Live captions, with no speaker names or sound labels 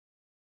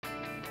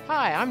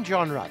Hi, I'm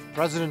John Ruth,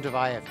 President of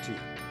IFT.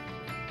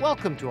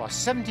 Welcome to our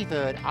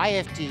 73rd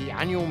IFT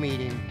Annual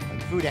Meeting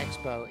and Food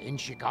Expo in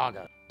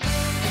Chicago.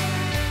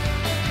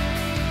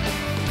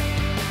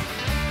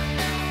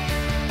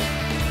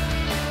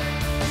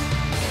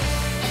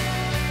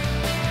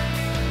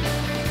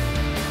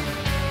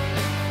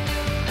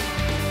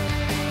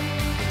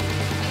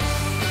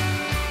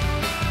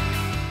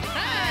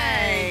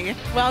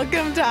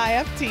 Welcome to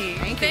IFT.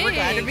 Thank you. We're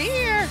glad to be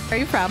here. Where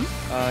are you from?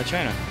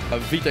 China.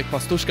 Witek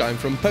Pastuszka, I'm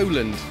from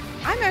Poland.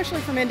 I'm actually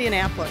from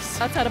Indianapolis.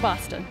 Outside of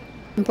Boston.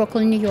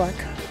 Brooklyn, New York.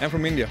 I'm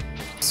from India.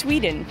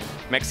 Sweden.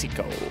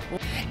 Mexico.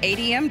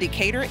 ADM,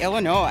 Decatur,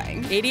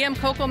 Illinois. ADM,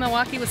 Cocoa,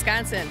 Milwaukee,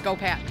 Wisconsin. Go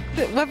Pat.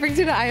 What brings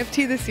you to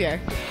IFT this year?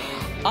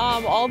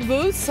 All the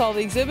booths, all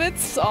the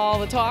exhibits, all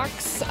the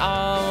talks.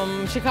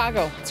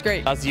 Chicago, it's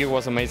great. Last year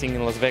was amazing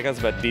in Las Vegas,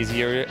 but this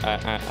year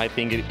I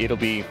think it'll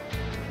be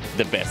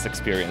the best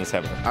experience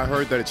ever. I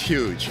heard that it's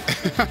huge.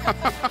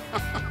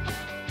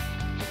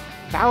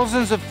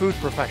 Thousands of food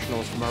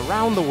professionals from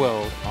around the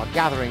world are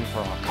gathering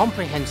for our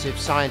comprehensive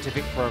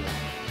scientific program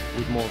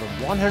with more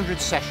than 100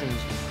 sessions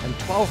and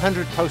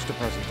 1,200 poster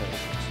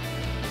presentations.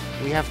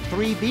 We have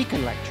 3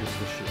 Beacon lectures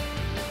this year,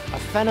 a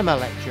Phenema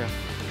lecture,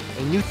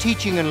 a new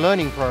teaching and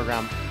learning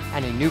program,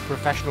 and a new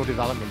professional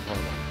development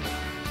program.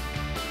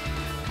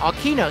 Our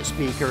keynote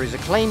speaker is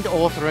acclaimed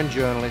author and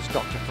journalist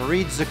Dr.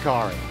 Fareed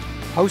Zakaria,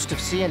 host of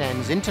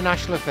CNN's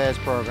International Affairs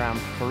program,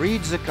 Fareed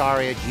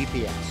Zakaria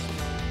GPS.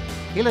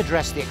 He'll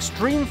address the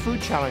extreme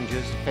food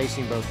challenges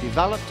facing both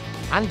developed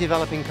and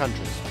developing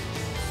countries.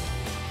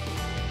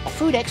 Our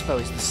Food Expo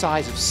is the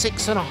size of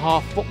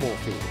 6.5 football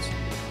fields,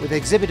 with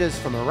exhibitors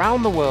from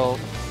around the world,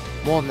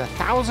 more than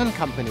 1,000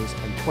 companies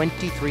and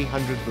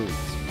 2,300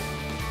 booths.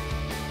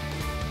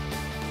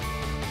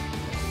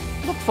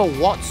 Look for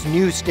What's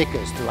New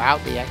stickers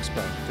throughout the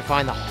Expo to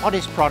find the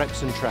hottest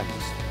products and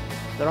trends.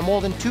 There are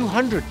more than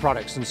 200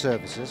 products and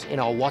services in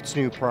our What's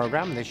New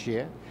program this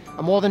year,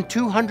 and more than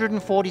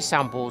 240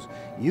 samples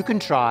you can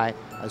try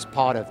as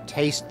part of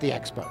Taste the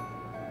Expo.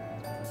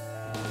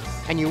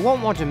 And you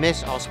won't want to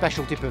miss our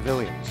specialty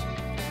pavilions.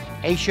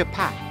 Asia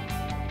Pac,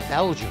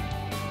 Belgium,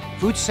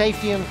 food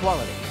safety and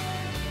quality,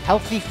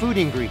 healthy food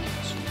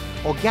ingredients,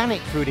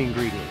 organic food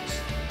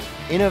ingredients,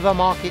 Innova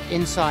Market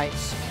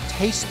Insights,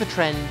 Taste the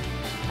Trend,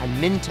 and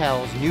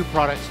Mintel's new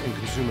products and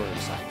consumer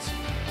insights.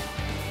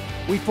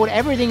 We've put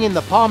everything in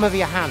the palm of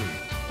your hand.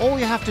 All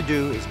you have to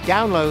do is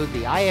download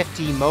the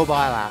IFT mobile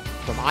app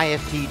from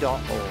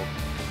IFT.org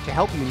to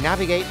help you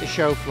navigate the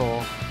show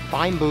floor,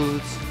 find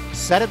booths,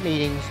 set up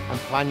meetings, and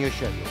plan your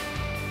schedule.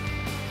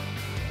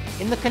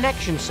 In the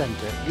Connection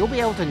Center, you'll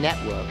be able to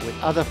network with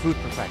other food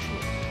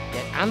professionals,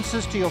 get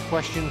answers to your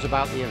questions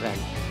about the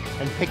event,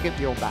 and pick up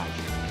your badge.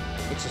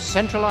 It's a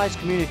centralized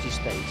community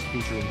space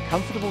featuring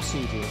comfortable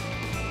seating,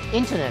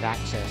 internet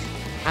access,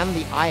 and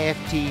the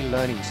IFT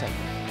Learning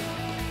Center.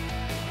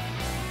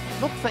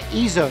 Look for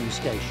eZone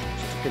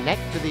stations to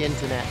connect to the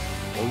internet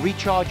or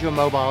recharge your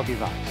mobile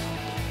device.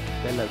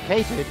 They're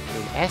located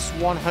in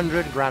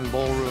S100 Grand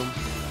Ballroom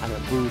and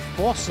at booth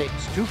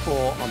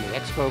 4624 on the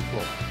Expo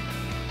floor.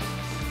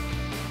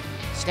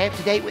 Stay up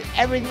to date with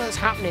everything that's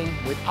happening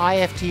with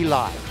IFT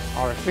Live,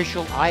 our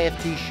official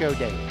IFT show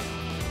daily.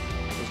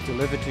 It's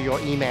delivered to your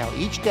email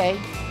each day,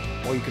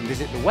 or you can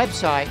visit the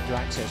website to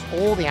access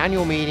all the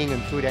annual meeting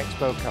and Food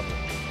Expo coverage.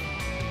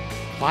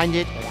 Find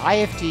it at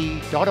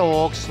ift.org/IFT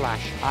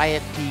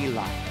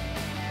Live.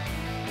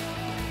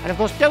 And of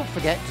course, don't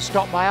forget to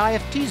stop by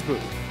IFT's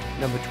booth,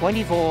 number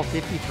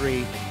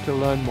 2453, to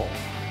learn more.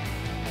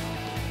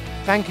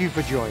 Thank you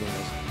for joining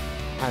us,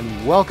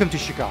 and welcome to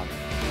Chicago.